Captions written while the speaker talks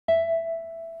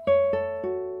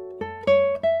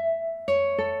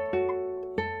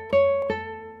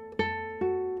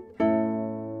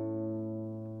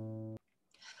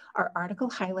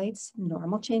article highlights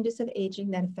normal changes of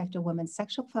aging that affect a woman's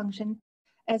sexual function,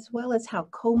 as well as how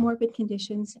comorbid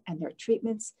conditions and their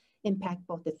treatments impact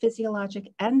both the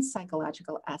physiologic and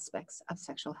psychological aspects of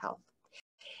sexual health.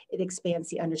 It expands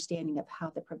the understanding of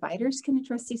how the providers can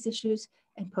address these issues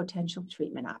and potential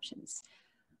treatment options.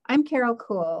 I'm Carol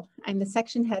Kuhl. I'm the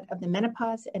section head of the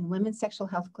Menopause and Women's Sexual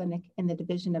Health Clinic in the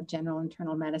Division of General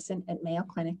Internal Medicine at Mayo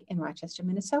Clinic in Rochester,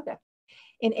 Minnesota.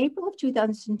 In April of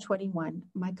 2021,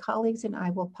 my colleagues and I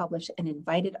will publish an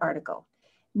invited article,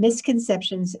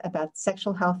 Misconceptions about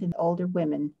Sexual Health in Older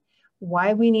Women,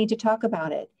 Why We Need to Talk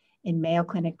About It, in Mayo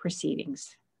Clinic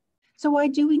Proceedings. So why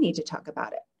do we need to talk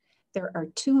about it? There are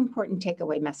two important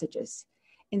takeaway messages.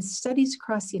 In studies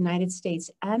across the United States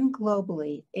and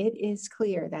globally, it is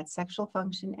clear that sexual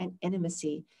function and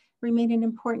intimacy remain an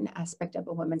important aspect of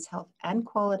a woman's health and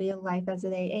quality of life as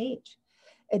they age.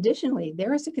 Additionally,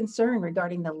 there is a concern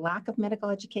regarding the lack of medical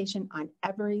education on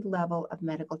every level of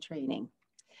medical training.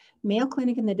 Mayo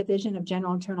Clinic and the Division of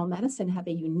General Internal Medicine have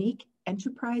a unique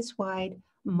enterprise-wide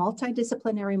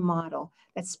multidisciplinary model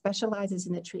that specializes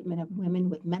in the treatment of women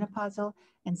with menopausal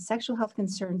and sexual health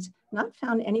concerns not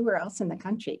found anywhere else in the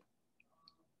country.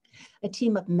 A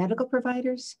team of medical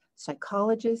providers,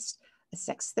 psychologists, a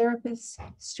sex therapist,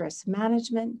 stress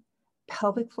management,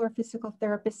 pelvic floor physical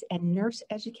therapists, and nurse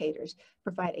educators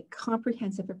provide a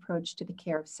comprehensive approach to the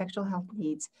care of sexual health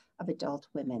needs of adult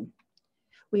women.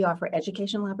 We offer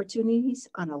educational opportunities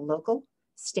on a local,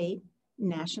 state,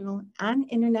 national, and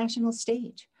international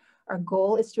stage. Our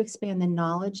goal is to expand the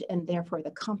knowledge and therefore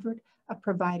the comfort of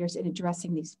providers in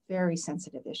addressing these very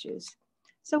sensitive issues.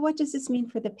 So what does this mean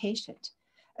for the patient?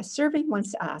 A survey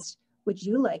once asked, would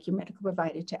you like your medical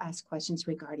provider to ask questions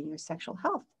regarding your sexual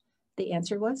health? The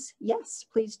answer was, yes,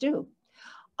 please do.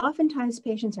 Oftentimes,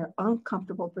 patients are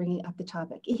uncomfortable bringing up the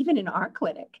topic, even in our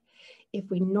clinic. If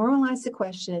we normalize the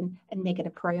question and make it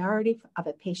a priority of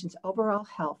a patient's overall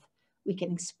health, we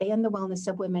can expand the wellness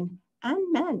of women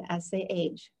and men as they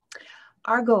age.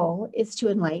 Our goal is to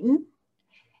enlighten,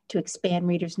 to expand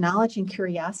readers' knowledge and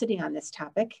curiosity on this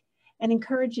topic, and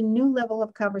encourage a new level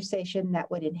of conversation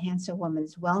that would enhance a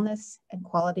woman's wellness and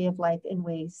quality of life in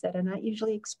ways that are not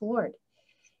usually explored.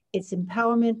 It's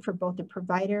empowerment for both the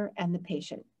provider and the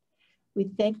patient. We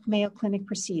thank Mayo Clinic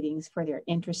Proceedings for their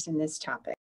interest in this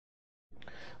topic.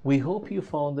 We hope you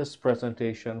found this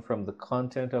presentation from the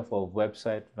content of our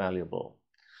website valuable.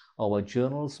 Our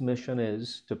journal's mission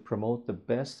is to promote the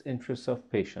best interests of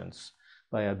patients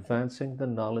by advancing the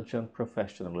knowledge and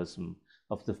professionalism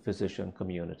of the physician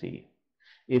community.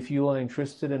 If you are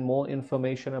interested in more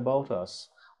information about us,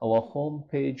 our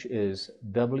homepage is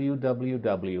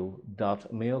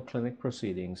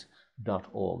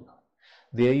www.mayoclinicproceedings.org.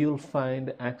 There you'll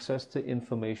find access to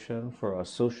information for our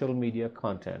social media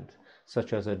content,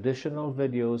 such as additional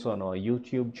videos on our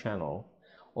YouTube channel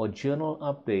or journal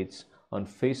updates on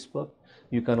Facebook.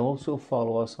 You can also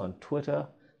follow us on Twitter.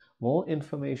 More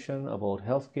information about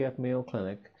healthcare at Mayo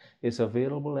Clinic is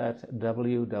available at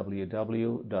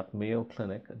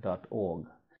www.mayoclinic.org.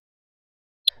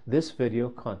 This video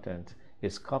content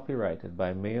is copyrighted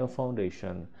by Mayo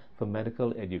Foundation for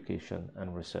Medical Education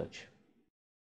and Research.